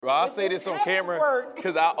Well, I say this on camera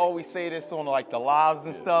because I always say this on like the lives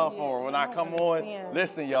and stuff, or when I come on.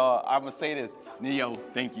 Listen, y'all, I'm gonna say this. Neo,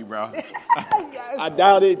 thank you, bro. I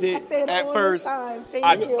doubted it at first. I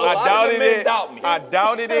doubted it. I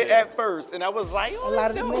doubted it at first, and I was like,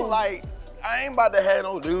 oh, dude, like I ain't about to have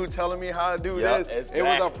no dude telling me how to do this. Exactly. It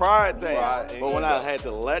was a pride thing. But when I had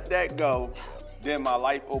to let that go, then my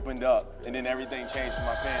life opened up, and then everything changed for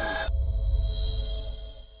my family.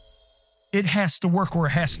 It has to work or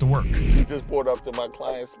it has to work. We just pulled up to my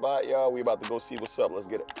client's spot, y'all. We about to go see what's up. Let's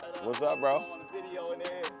get it. What's up, bro?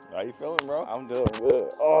 How you feeling, bro? I'm doing good.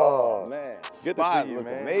 Oh, man. Good to see you,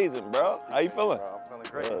 man. Amazing, bro. How you feeling? I'm feeling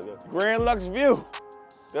great. Grand Lux View.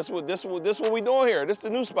 This what we doing here. This the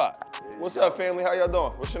new spot. What's up, family? How y'all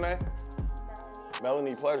doing? What's your name?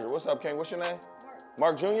 Melanie Pleasure. What's up, King? What's your name?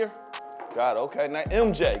 Mark Jr.? Got it. Okay. Now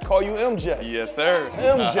MJ. Call you MJ. Yes, sir.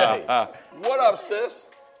 MJ. What up, sis?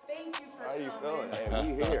 Thank you for How you feeling? coming.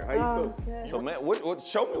 Hey, we here. How you feeling? So, man,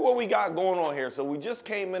 show me what we got going on here. So we just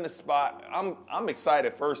came in the spot. I'm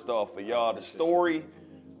excited, first off, for y'all. The story,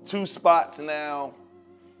 2 spots now,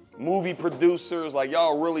 movie producers, like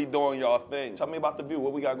y'all really doing y'all thing. Tell me about the view.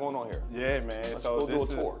 What we got going on here? Yeah, man. Let's go do a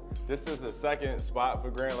tour. This is the second spot for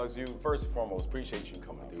Grand Lux View. First and foremost, appreciate you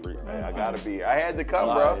coming through, bro. Man, I gotta be. I had to come,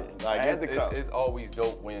 bro. I had to come. It's always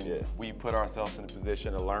dope when we put ourselves in a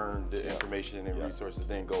position to learn the information and resources,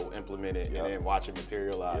 then go implement it, and then watch it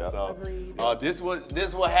materialize. So this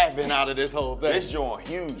what happened out of this whole thing. This joint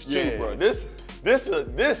huge too, bro. This.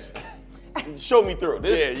 Show me through.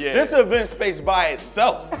 This event space by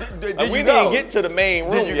itself. We didn't get to the main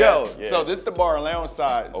room. There you go. So this is the bar and lounge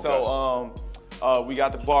side. Okay. So we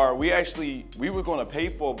got the bar. We were gonna pay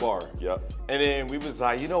for a bar. Yep. And then we was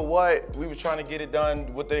like, you know what? We was trying to get it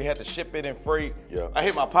done. What they had to ship it in freight. Yep. I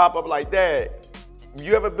hit my pop up like, Dad,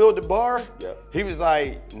 you ever build a bar? Yeah. He was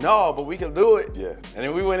like, no, but we can do it. Yeah. And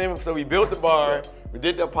then we went in, so we built the bar. Yeah. We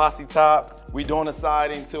did the epoxy top. We doing the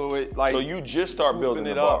siding to it. Like, so you just start building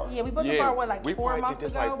the bar? Yeah, we built the bar like 4 months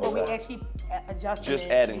ago, but we actually adjusted just it.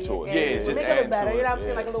 Just adding to it. Yeah, just adding better. to it. You know what I'm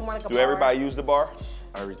saying? Like a little Monica bar. Do everybody use the bar?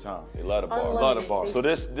 Every time. They love the bar. Love the bar. So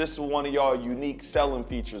this is one of y'all unique selling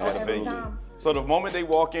features of the venue. So the moment they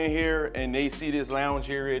walk in here and they see this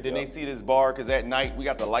lounge area, then they see this bar, because at night we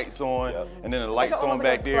got the lights on, and then the lights on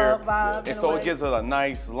back there. And so it gives it a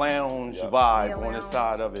nice lounge vibe on the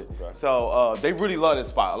side of it. Right. So they really love this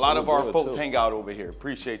spot. A lot of our folks hang out over here.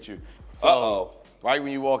 Appreciate you. So, right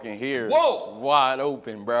when you walk in here, wide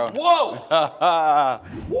open, bro. Whoa!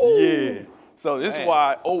 Yeah. So this is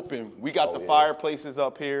wide open. We got the fireplaces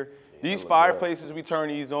up here. These fireplaces, we turn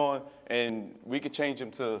these on, and we could change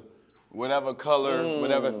them to whatever color,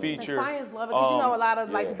 whatever feature. The clients love it, because you know a lot of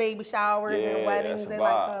like baby showers and weddings, they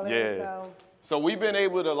like colors. Yeah. So we've been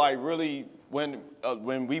able to like really, when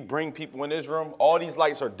we bring people in this room, all these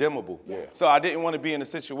lights are dimmable. Yeah. So I didn't want to be in a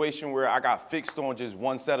situation where I got fixed on just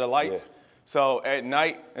one set of lights. Yeah. So at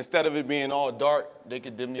night, instead of it being all dark, they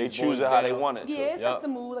could dim these. They choose it how they want it to. Yeah, it's like the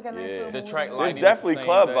mood, like a nice little mood. There's definitely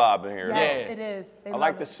club vibe in here. Yes, it is. I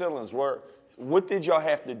like the ceilings. What did y'all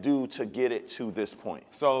have to do to get it to this point?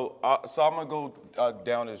 So I'm gonna go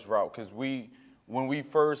down this route, because when we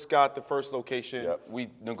first got the first location, we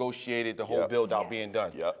negotiated the whole build out being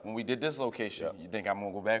done. When we did this location, you think I'm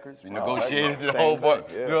gonna go backwards? We negotiated the whole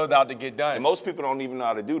build out to get done. And most people don't even know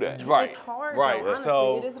how to do that. Right. It's hard. Right. Honestly,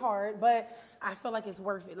 so it is hard, but I feel like it's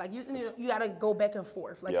worth it. Like you gotta go back and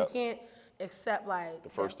forth. Like you can't accept like the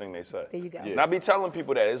first thing they say. There you go. And I be telling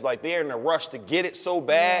people that it's like they're in a rush to get it so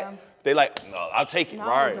bad. They like, no, I'll take it. No,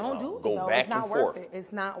 right. Don't do it. Go back it's not and worth forth. It.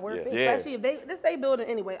 It's not worth it. Especially if they building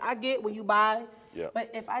anyway. I get when you buy. But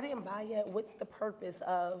if I didn't buy yet, what's the purpose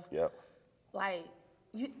of like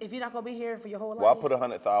if you're not gonna be here for your whole life? Well, I put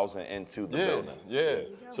 $100,000 into the building. Yeah.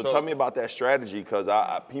 So tell me about that strategy, because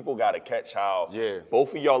people got to catch how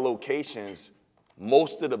both of y'all locations,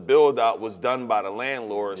 most of the build out was done by the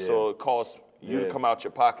landlord, so it costs you to come out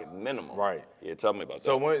your pocket minimum. Right. Yeah, tell me about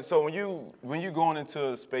that. So when you going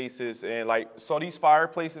into spaces and these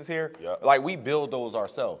fireplaces here, like we build those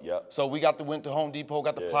ourselves. So we went to Home Depot,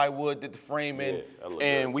 got the plywood, did the framing,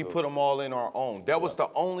 and we put them all in our own. That was the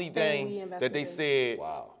only thing that they said,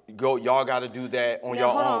 y'all got to do that on your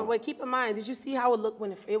own. Hold on, wait, keep in mind, did you see how it looked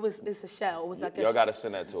when it's a shell? It was like y'all got to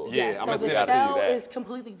send that to us. Yeah, I'm going to send that to you. that. The shell is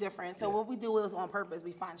completely different. So what we do is on purpose,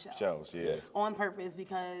 we find shells. Shells, On purpose,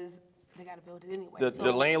 because they got to build it anyway.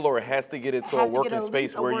 The landlord has to get it to a working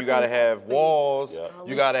space where you got to have walls,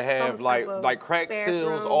 you got to have like crack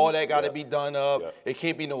seals, all that got to be done up. It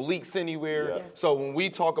can't be no leaks anywhere. So when we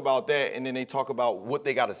talk about that, and then they talk about what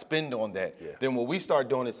they got to spend on that, then what we start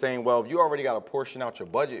doing is saying, well, if you already got to portion out your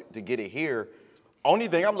budget to get it here, Only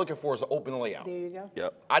thing I'm looking for is an open layout. There you go.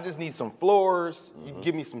 Yep. I just need some floors. You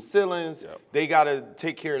give me some ceilings. Yep. They gotta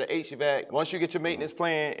take care of the HVAC. Once you get your maintenance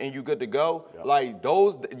plan and you good to go, like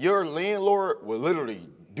your landlord will literally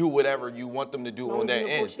do whatever you want them to do on that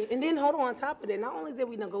end. And then hold on top of that, not only did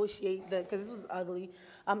we negotiate because this was ugly,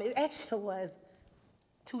 it actually was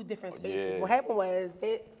 2 different spaces. What happened was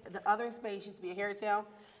the other space used to be a Hair Town.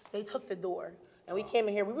 They took the door, and we came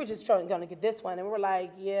in here. We were just going to get this one, and we were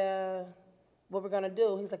like, yeah. What we're gonna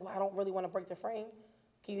do? He's like, well, I don't really want to break the frame.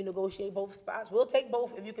 Can you negotiate both spots? We'll take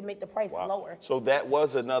both if you can make the price lower. So that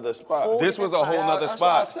was another spot. This was a whole nother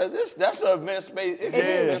spot. I said that's an event space. It's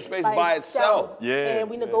an event space by itself. Yeah. And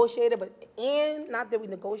we negotiated, not that we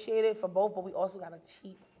negotiated for both, but we also got a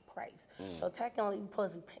cheap price. So technically, we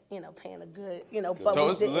supposed to be, paying a good, But so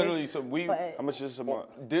we it's didn't, literally How much is a month?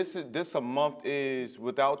 This a month is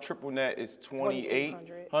without triple net is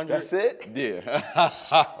 $2,800. That's it? Yeah.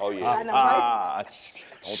 Oh yeah. I know, right?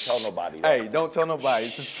 Don't tell nobody. That. Hey, don't tell nobody.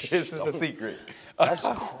 It's just a secret. That's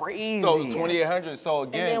crazy. So $2,800. So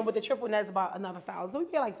again, And then with the triple net's about another 1,000. So we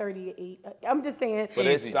pay like 38. I'm just saying. But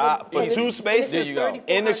it's for 2 spaces There you go.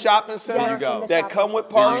 in the shopping center Yes, in the that shopping come with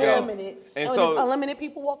center. parking. Unlimited. And And so- there's unlimited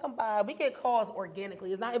people walking by. We get calls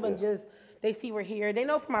organically. It's not even just they see we're here. They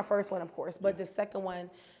know from our first one, of course, but the second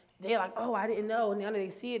one, they're like, oh, I didn't know. Now that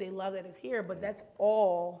they see it, they love that it's here. But that's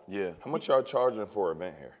all. yeah. How much y'all charging for an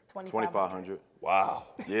event here? $2,500. Wow.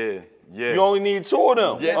 Yeah. Yeah. You only need 2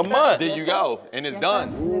 of them a month. There you go, and it's done.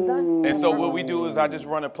 It's done. And so what we do is I just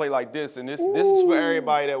run a play like this, and this is for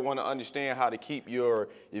everybody that want to understand how to keep your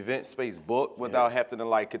event space booked without having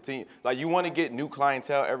to continue. Like you want to get new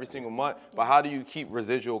clientele every single month, but how do you keep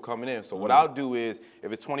residual coming in? So what I'll do is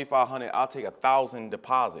if it's $2,500, I'll take $1,000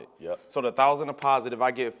 deposit. Yep. So the $1,000 deposit, if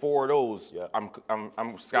I get 4 of those,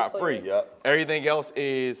 I'm scot free. Yep. Everything else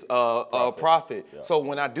is profit. Yep. So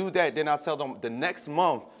when I do that, then I tell them the next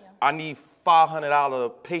month I need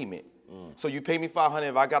 $500 payment. So you pay me $500.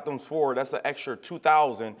 If I got them 4, that's an extra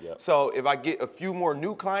 $2,000. So if I get a few more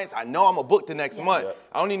new clients, I know I'm gonna book the next month.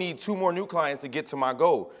 I only need 2 more new clients to get to my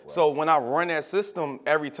goal. So when I run that system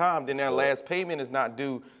every time, then that last payment is not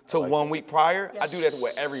due till 1 week prior. I do that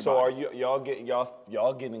with everybody. So are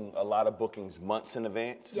y'all getting a lot of bookings months in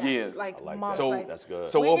advance? Yes, Yeah. like like months. that. So like, that's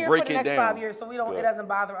good. So we're we'll here break for the it next down. 5 years, so we don't. It doesn't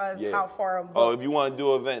bother us how far. I'm booked. Oh, if you want to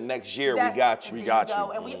do an event next year, we got you. We got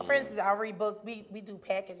you. And we, for instance, I already booked. We do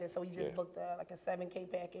packages, so we just booked like a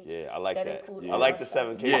 7K package. Yeah, I like that. included I like the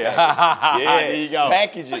 7K. Yeah. package. Yeah, There you go.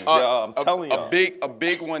 Packages, y'all. I'm telling y'all. A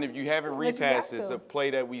big one, if you haven't But you got repasses, to. a play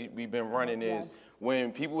that we've been running is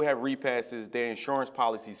when people have repasses, their insurance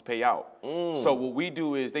policies pay out. So what we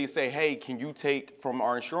do is they say, hey, can you take from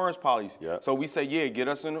our insurance policy? So we say, yeah, get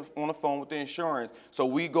us on the phone with the insurance. So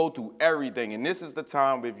we go through everything. And this is the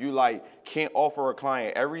time if you can't offer a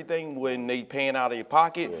client everything when they paying out of your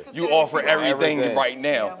pocket, you offer everything right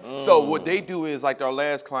now. So what they do is our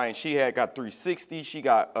last client, she got 360, she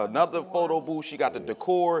got another photo booth, she got the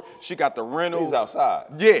decor, she got the rental. He's outside.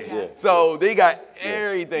 Yeah. So they got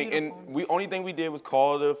everything. And only thing we did was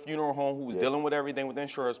call the funeral home who was dealing with everything with the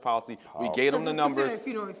insurance policy. We gave them the numbers.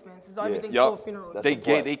 Funeral expenses. Everything's Yup. for funeral.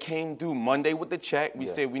 They came due Monday with the check. We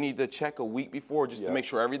said we need the check a week before just to make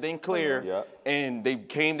sure everything clear. And they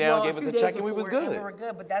came down, gave us the check, and we was good. And we were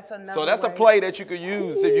good, but that's another So that's a way. play that you could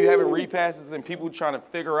use if you having repasses and people trying to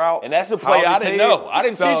figure out. And that's a play how I to didn't pay know. it. I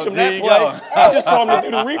didn't So teach them there that you play. go. I just told them to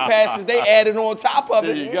do the repasses. They added on top of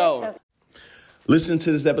There it. you go. Listen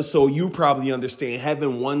to this episode, you probably understand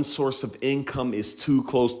having one source of income is too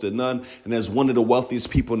close to none. And as one of the wealthiest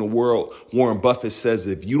people in the world, Warren Buffett says,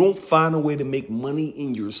 if you don't find a way to make money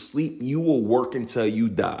in your sleep, you will work until you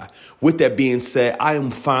die. With that being said, I am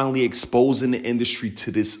finally exposing the industry to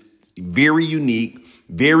this very unique,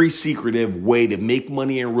 very secretive way to make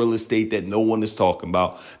money in real estate that no one is talking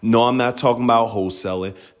about. No, I'm not talking about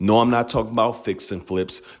wholesaling. No, I'm not talking about fix and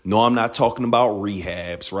flips. No, I'm not talking about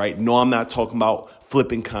rehabs, right? No, I'm not talking about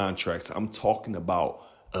flipping contracts. I'm talking about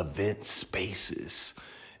event spaces.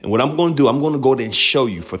 And what I'm going to do, I'm going to go there and show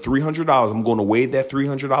you for $300. I'm going to waive that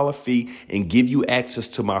 $300 fee and give you access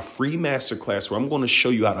to my free masterclass where I'm going to show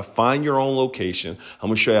you how to find your own location. I'm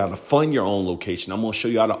going to show you how to fund your own location. I'm going to show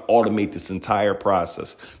you how to automate this entire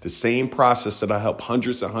process. The same process that I help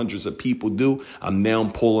hundreds and hundreds of people do, I'm now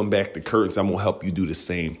pulling back the curtains. I'm going to help you do the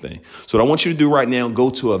same thing. So what I want you to do right now, go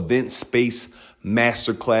to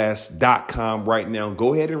eventsspacemasterclass.com right now.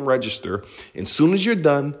 Go ahead and register. And as soon as you're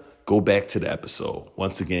done, go back to the episode.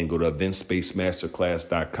 Once again, go to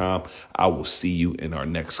eventsspacemasterclass.com. I will see you in our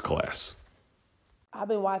next class. I've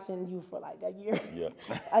been watching you for like a year.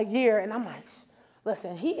 A year, and I'm like,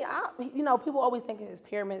 listen, people always think it's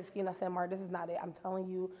pyramid scheme. I said, Mark, this is not it. I'm telling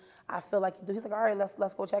you, I feel like you do. He's like, all right,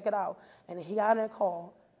 let's go check it out. And he got on a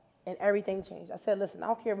call, and everything changed. I said, listen, I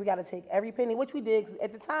don't care if we got to take every penny, which we did, 'cause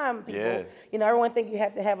at the time, people, you know, everyone think you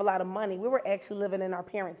have to have a lot of money. We were actually living in our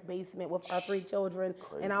parents' basement with our 3 children,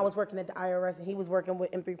 and I was working at the IRS, and he was working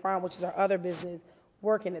with M3 Prime, which is our other business,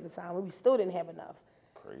 working at the time. And we still didn't have enough.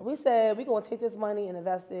 We said, we're going to take this money and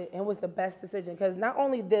invest it, and it was the best decision, because not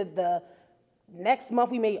only did the next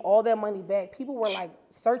month we made all that money back, people were like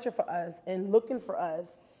searching for us and looking for us,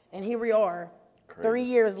 and here we are. 3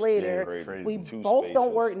 years later, we both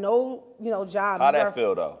don't work, no, jobs. How that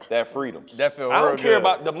feel though? That freedom. That feel I real don't care good.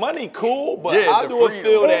 about the money, cool, but how do it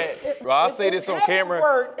feel that? Bro, I'll say this on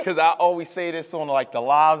camera because I always say this on like the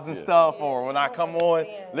lives and stuff, or when I come on.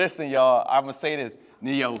 Listen, y'all, I'm gonna say this.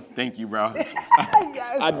 Neo, thank you, bro.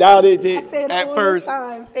 I doubted it at first.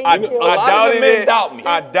 I doubted it.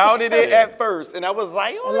 I doubted it at first, and I was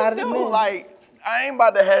like, oh, like. I ain't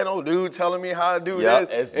about to have no dude telling me how to do this.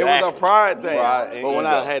 Exactly. It was a pride thing. But when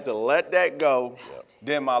I had to let that go,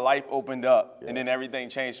 then my life opened up, and then everything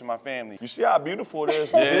changed for my family. You see how beautiful it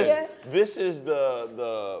is? This is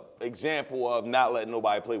the example of not letting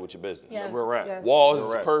nobody play with your business. Walls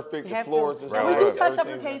is perfect, the floors is perfect. We do touch up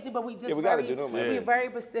occasionally, but we just we gotta do them, we're very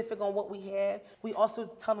specific on what we have. We also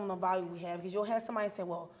tell them the value we have, because you'll have somebody say,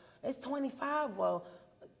 well, it's 25. Well,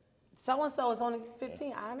 so-and-so is only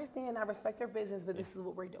 15. I understand, I respect their business, but this is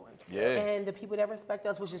what we're doing. And the people that respect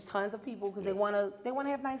us, which is tons of people, because they wanna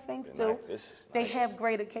have nice things too. They have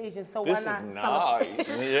great occasions, so why not?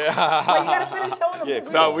 Nice. But you gotta finish showing them.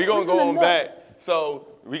 So we gonna go on back. So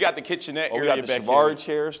we got the kitchenette area we got the back Shibari here.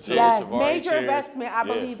 chairs too. Yes, major investment. I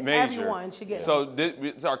believe everyone should get. So this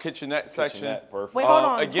is our kitchenette section. Perfect. Wait, hold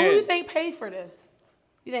on. Again, who do you think paid for this?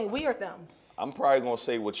 You think we or them? I'm probably gonna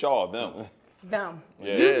say with y'all, them. Them.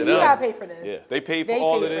 You gotta pay for this. Yeah. They paid for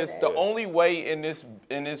all of this. The only way in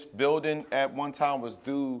this building at one time was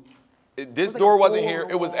this door wasn't here.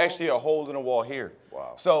 It was actually a hole in the wall here.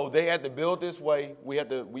 Wow. So they had to build this way.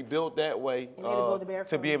 We built that way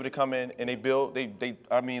to be able to come in, and they built.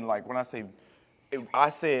 I mean, like when I say. I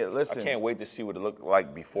said, listen. I can't wait to see what it looked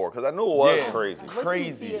like before, because I knew it was crazy.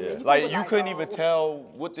 Crazy. Like you couldn't even tell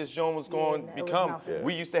what this joint was going to become.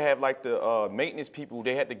 We used to have like the maintenance people.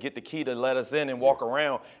 They had to get the key to let us in and walk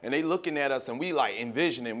around, and they looking at us, and we like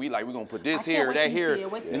envisioning. We like, we're gonna put this here, that here,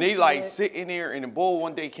 and they like sitting there. And the bull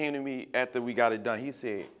one day came to me after we got it done. He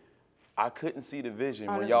said, I couldn't see the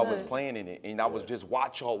vision when y'all was planning it, and I was just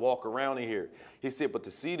watch y'all walk around in here. He said, but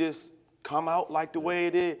to see this come out like the way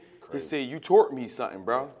it did. He said, you taught me something,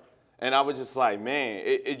 bro. And I was just like, man,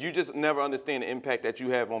 you just never understand the impact that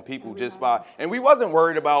you have on people just by, and we wasn't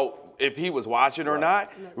worried about if he was watching or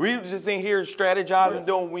not. We were just in here strategizing,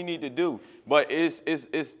 doing what we need to do. But it's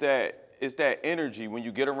that energy when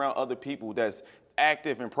you get around other people that's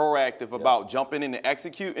active and proactive about jumping in and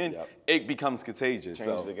executing, it becomes contagious.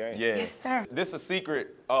 Changes the game. Yes, sir. This is a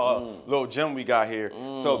secret little gym we got here.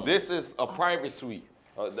 So this is a private suite.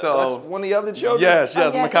 So that's one of the other children? Yes,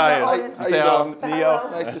 Micaiah. You say, Neo.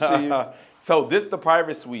 Nice to see you. So this is the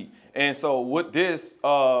private suite. And so with this,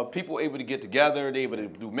 people able to get together, they able to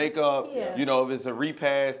do makeup. You know, if it's a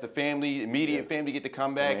repast, the immediate family get to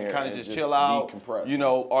come back and kind of just chill out. You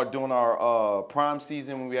know, or during our prom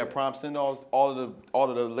season when we have prom send-offs, all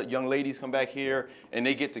of the young ladies come back here and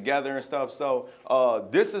they get together and stuff. So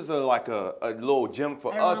this is like a little gym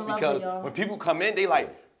for us, because when people come in,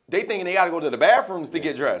 they thinking they got to go to the bathrooms to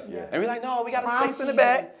get dressed. And we're like, no, we got a space in the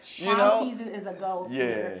back. Prom season is a go.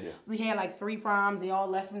 We had like 3 proms. They all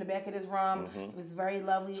left from the back of this room. It was very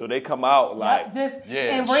lovely. So they come out like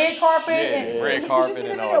and red carpet. Red carpet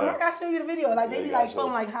and all that. I show you the video. Like they be like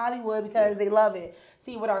feeling like Hollywood because they love it.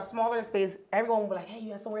 See, with our smaller space, everyone would be like, hey,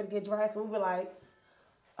 you have somewhere to get dressed. And we were like,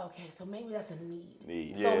 okay, so maybe that's a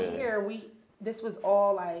need. So here this was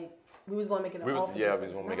all like. We was gonna make it an office. Yeah, we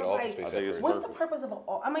was gonna make it an office space. What's the purpose of an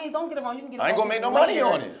office? I mean, don't get it wrong. You can get. I ain't gonna make no money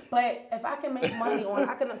on it. But if I can make money on it,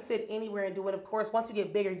 I can sit anywhere and do it. Of course, once you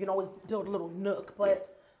get bigger, you can always build a little nook.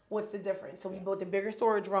 But what's the difference? So we built a bigger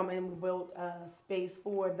storage room and we built a space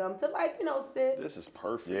for them to sit. This is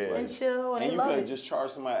perfect. And chill. And you could just charge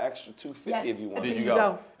somebody extra $250 if you want. There you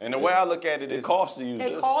go. And the way I look at it is, it costs to use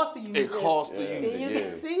this. It costs to use it. It costs to use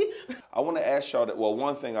it. See? I want to ask y'all that. Well,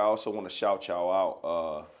 one thing I also want to shout y'all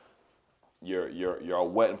out. Your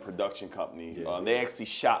wedding production company. They actually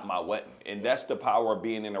shot my wedding, and that's the power of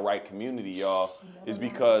being in the right community, y'all. Is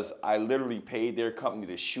because I literally paid their company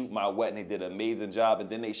to shoot my wedding. They did an amazing job, and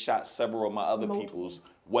then they shot several of my other people's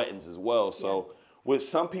weddings as well. So, what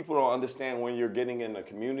some people don't understand when you're getting in a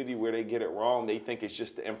community where they get it wrong, they think it's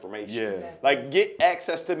just the information. Like get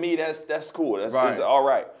access to me, that's cool. That's all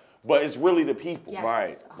right. but it's really the people. Yes.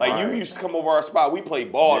 Right. Like you used to come over our spot, we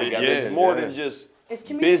played ball together. It's more than just it's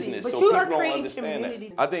community. business, But so you people are don't creating understand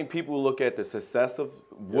community. I think people look at the success of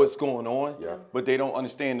what's going on, but they don't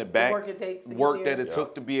understand the back work it takes to get work there. that it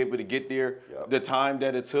took to be able to get there, the time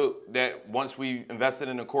that it took, that once we invested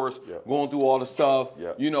in the course, going through all the stuff,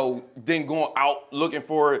 you know, then going out looking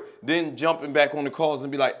for it, then jumping back on the calls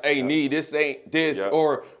and be like, hey, this ain't this,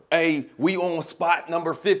 or hey, we on spot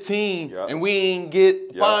number 15 and we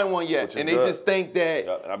ain't find one yet. And they just think that,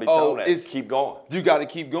 I be telling that, it's keep going. You got to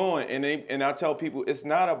keep going. And I tell people, it's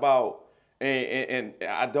not about, and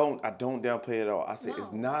I don't downplay it at all. I say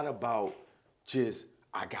it's not about just,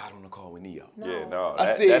 I got on the call with Neo.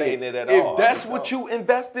 That ain't it at all. If that's what you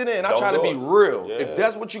invested in, I try to be real. If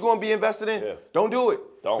that's what you're going to be invested in, don't do it.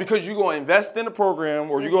 Because you're going to invest in the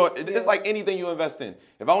program, or you're going. It's like anything you invest in.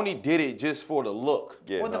 If I only did it just for the look,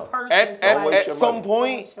 or the person, at some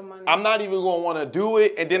point, I'm not even going to want to do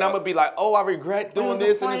it, and then I'm going to be like, oh, I regret doing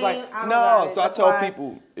this, and it's like, no. So I tell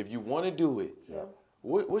people, if you want to do it,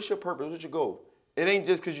 what's your purpose? What's your goal? It ain't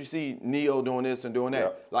just because you see Neo doing this and doing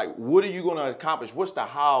that. Like, what are you going to accomplish? What's the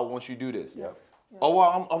how once you do this? Oh,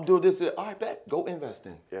 well, I'm doing this. All right, bet. Go invest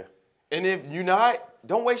in. And if you're not,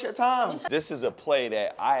 don't waste your time. This is a play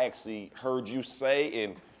that I actually heard you say,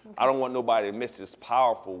 and I don't want nobody to miss this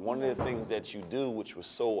powerful. One of the things that you do, which was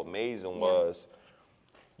so amazing, was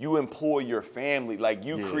you employ your family. Like,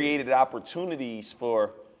 you created opportunities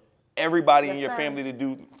for everybody in your family to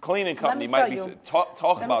do. Cleaning company might be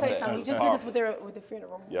talk about that. We just did this with the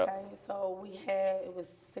funeral. Okay, so it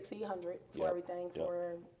was $6,800 for everything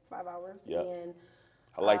for 5 hours, and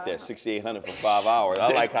I like that, $6,800 for 5 hours.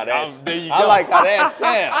 I like how that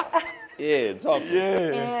sounds. Yeah, talk.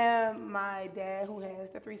 And my dad, who has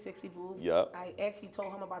the 360 booth, I actually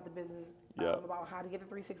told him about the business, about how to get the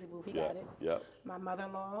 360 booth. He got it. My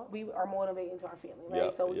mother-in-law, we are motivating to our family,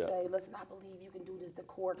 right? So we say, listen, I believe you can do this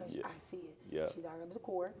decor because I see it. She got the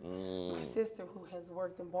decor. My sister, who has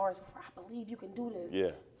worked in bars before, I believe you can do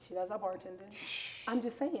this. She does our bartending. I'm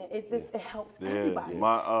just saying, it helps everybody.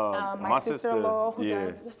 My sister-in-law, who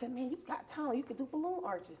does, I said, man, you got talent. You can do balloon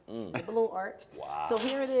arches. The balloon arch. Wow. So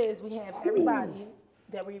here it is. We have everybody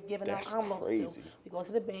that we're giving out envelopes to. We go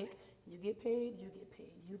to the bank. You get paid. You get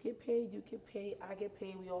paid. You get paid. You get paid. I get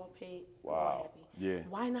paid. We all paid. We're all happy. Yeah.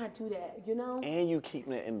 Why not do that? You know. And you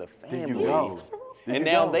keeping it in the family. There you go. And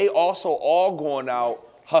now they also all going out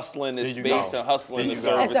hustling this space and hustling the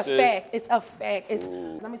services. It's a fact.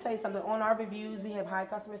 Let me tell you something. On our reviews, we have high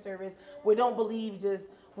customer service. We don't believe just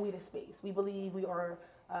we the space. We believe we are.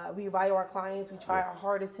 We value our clients. We try our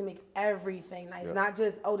hardest to make everything nice. Not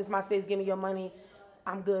just, oh, this is my space. Give me your money.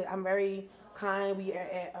 I'm good. I'm very kind. We are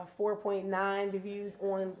at 4.9 reviews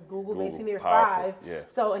on Google. Basically, they're 5.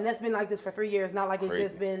 So, and that's been like this for 3 years. Not like it's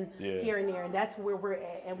just been here and there. And that's where we're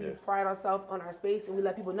at. And we pride ourselves on our space, and we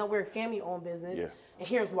let people know we're a family-owned business. And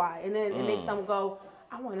here's why. And then it makes them go,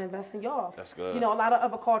 I want to invest in y'all. That's good. You know, a lot of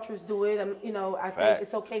other cultures do it. You know, I think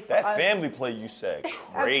it's okay for us. That family play you said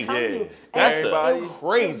crazy. That's a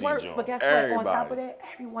crazy works, joint. but guess what? On top of that,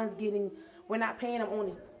 everyone's getting. We're not paying them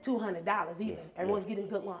only $200 either. Everyone's getting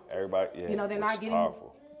good lumps. Everybody, you know, they're not getting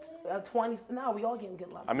 20. No, we all getting good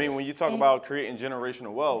lumps. I mean, when you talk about creating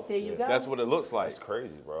generational wealth, there you go. That's what it looks like. It's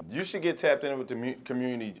crazy, bro. You should get tapped in with the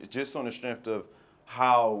community just on the strength of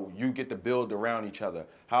how you get to build around each other,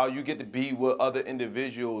 how you get to be with other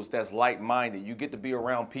individuals that's like-minded. You get to be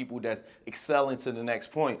around people that's excelling to the next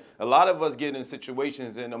point. A lot of us get in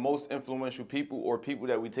situations, and the most influential people or people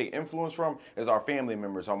that we take influence from is our family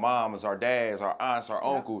members, our moms, our dads, our aunts, our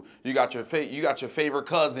uncle. You got your favorite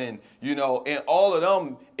cousin, you know, and all of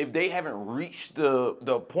them, if they haven't reached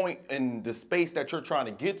the point in the space that you're trying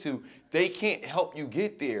to get to, they can't help you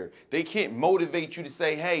get there. They can't motivate you to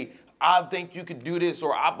say, hey, I think you could do this,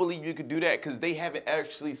 or I believe you could do that, because they haven't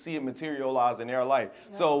actually seen it materialize in their life.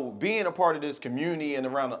 So being a part of this community and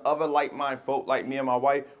around the other like-minded folk like me and my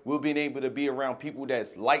wife, we've been able to be around people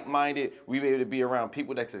that's like-minded. We've been able to be around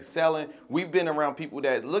people that's excelling. We've been around people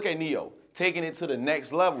that, look at Neo, taking it to the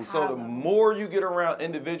next level. So the more you get around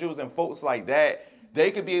individuals and folks like that, they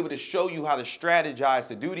could be able to show you how to strategize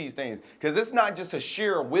to do these things. Because it's not just a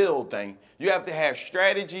sheer will thing. You have to have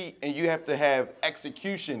strategy and you have to have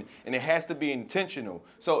execution, and it has to be intentional.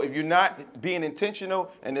 So if you're not being intentional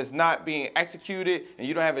and it's not being executed and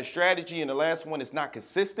you don't have a strategy and the last one is not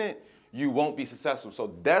consistent, you won't be successful.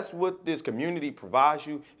 So that's what this community provides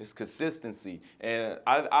you, is consistency. And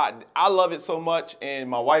I love it so much, and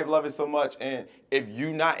my wife loves it so much. And if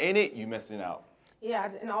you're not in it, you're missing out.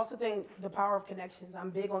 Yeah, and I also think the power of connections.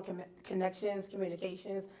 I'm big on connections,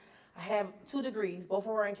 communications. I have 2 degrees, both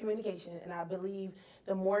are in communication, and I believe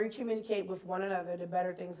the more you communicate with one another, the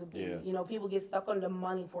better things will be. Yeah. You know, people get stuck on the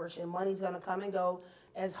money portion. Money's gonna come and go.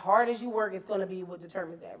 As hard as you work, it's gonna be what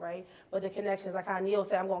determines that, right? But the connections, like how Neil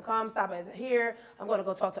said, I'm gonna come, stop at here, I'm gonna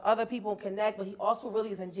go talk to other people, connect, but he also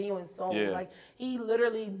really is a genuine soul. Yeah. Like, he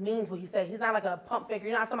literally means what he said. He's not like a pump figure.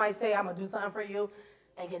 You're not somebody say, I'm gonna do something for you,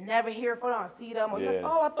 and you never hear from them or see them, or you're like,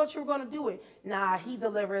 oh, I thought you were gonna do it. Nah, he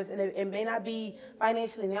delivers, and it may not be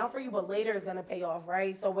financially now for you, but later it's gonna pay off,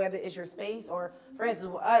 right? So whether it's your space, or for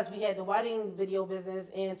instance, with us, we had the wedding video business,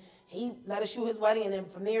 and he let us shoot his wedding, and then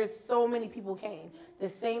from there, so many people came. The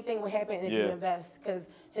same thing would happen if you invest, because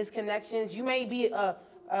his connections, you may be a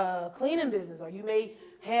cleaning business, or you may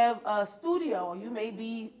have a studio, or you may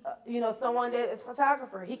be, someone that is a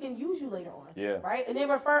photographer. He can use you later on, right? And then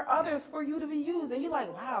refer others for you to be used, and you're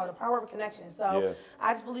like, wow, the power of a connection. So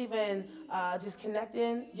I just believe in just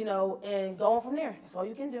connecting, and going from there. That's all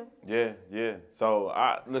you can do. Yeah. So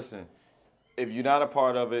listen, if you're not a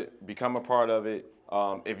part of it, become a part of it.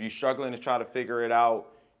 If you're struggling to try to figure it out,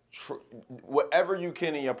 whatever you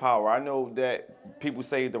can in your power. I know that people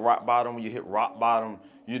say the rock bottom, when you hit rock bottom,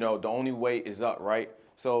 the only way is up, right?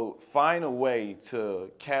 So find a way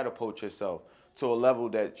to catapult yourself to a level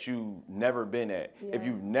that you've never been at. Yeah.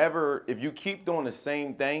 If you keep doing the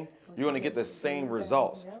same thing, you're gonna get the same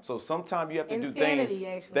results. Yeah. So sometimes you have to do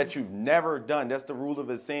things that you've never done. That's the rule of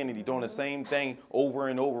insanity, doing the same thing over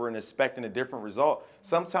and over and expecting a different result.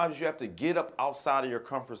 Sometimes you have to get up outside of your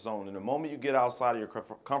comfort zone. And the moment you get outside of your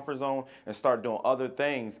comfort zone and start doing other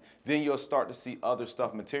things, then you'll start to see other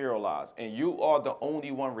stuff materialize. And you are the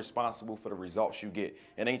only one responsible for the results you get.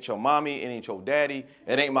 It ain't your mommy, it ain't your daddy,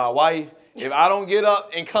 it ain't my wife. If I don't get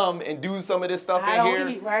up and come and do some of this stuff in here,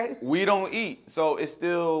 eat, right? We don't eat. So it's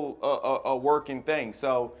still a working thing.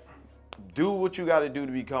 So do what you got to do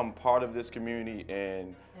to become part of this community,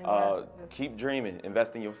 and keep dreaming,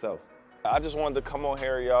 invest in yourself. I just wanted to come on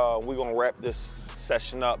here, y'all. We're gonna wrap this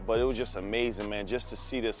session up, but it was just amazing, man, just to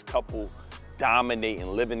see this couple dominate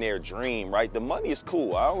and living their dream, right? The money is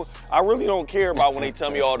cool. I really don't care about when they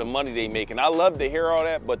tell me all the money they making. I love to hear all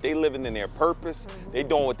that, but they living in their purpose. They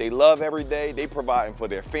doing what they love every day. They providing for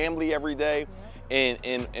their family every day.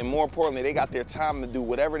 And more importantly, they got their time to do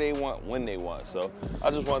whatever they want when they want. So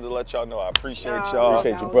I just wanted to let y'all know I appreciate y'all.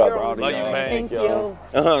 Appreciate you, brother. Love you, man. Thank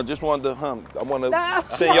you. Just wanted to, I want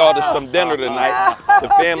to send y'all to some dinner tonight. The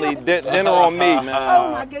family dinner on me, man.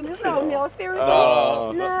 Oh my goodness, no,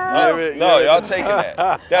 seriously. No, y'all taking that.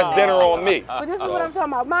 That's dinner on me. But this is what I'm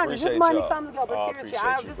talking about. Mind you, this money y'all. comes and goes. But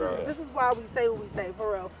seriously, this is why we say what we say,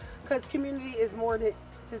 for real. Because community is more than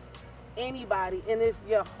just anybody, and it's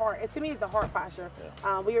your heart. And to me, it's the heart posture.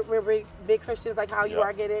 We're big Christians, like how you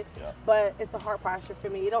are, get it? But it's the heart posture for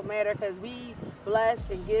me. It don't matter, because we bless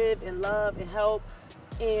and give and love and help.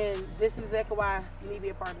 And this is exactly why you need to be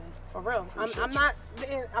a part of this. For real. I'm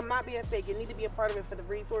not being fake. You need to be a part of it for the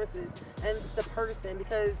resources and the person,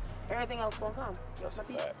 because everything else won't come. That's a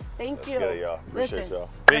fact. Thank you. That's good, y'all. Appreciate y'all.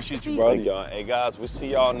 Appreciate you, brother. Y'all. Hey, guys, we'll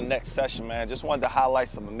see y'all in the next session, man. Just wanted to highlight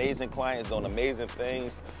some amazing clients doing amazing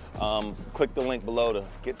things. Click the link below to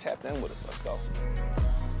get tapped in with us. Let's go.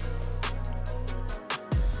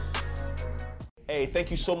 Hey,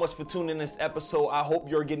 thank you so much for tuning in this episode. I hope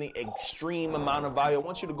you're getting extreme amount of value. I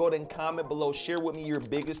want you to go ahead and comment below. Share with me your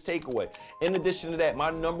biggest takeaway. In addition to that,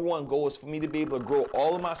 my #1 goal is for me to be able to grow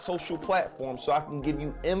all of my social platforms so I can give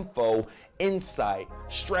you info, insight,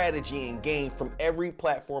 strategy, and gain from every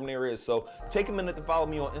platform there is. So take a minute to follow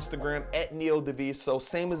me on Instagram @NeilDeViso.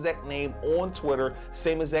 Same exact name on Twitter,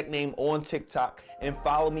 same exact name on TikTok, and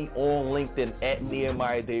follow me on LinkedIn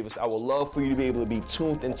 @Nehemiah Davis. I would love for you to be able to be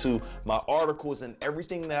tuned into my articles and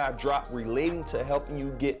everything that I drop relating to helping you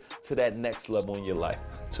get to that next level in your life.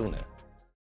 Tune in.